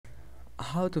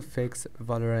how to fix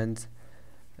Valorant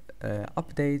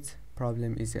update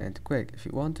problem easy and quick. If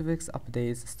you want to fix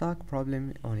updates stock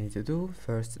problem, all you need to do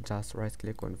first just right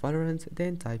click on Valorant,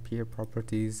 then type here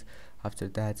properties. After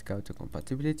that go to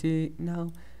compatibility.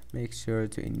 Now make sure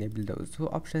to enable those two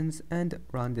options and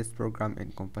run this program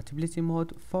in compatibility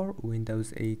mode for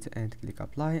Windows 8 and click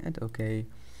apply and OK.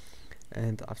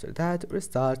 And after that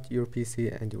restart your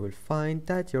PC and you will find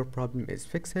that your problem is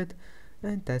fixed.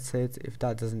 And that's it. If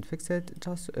that doesn't fix it,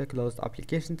 just close the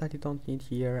application that you don't need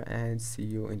here and see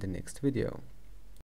you in the next video.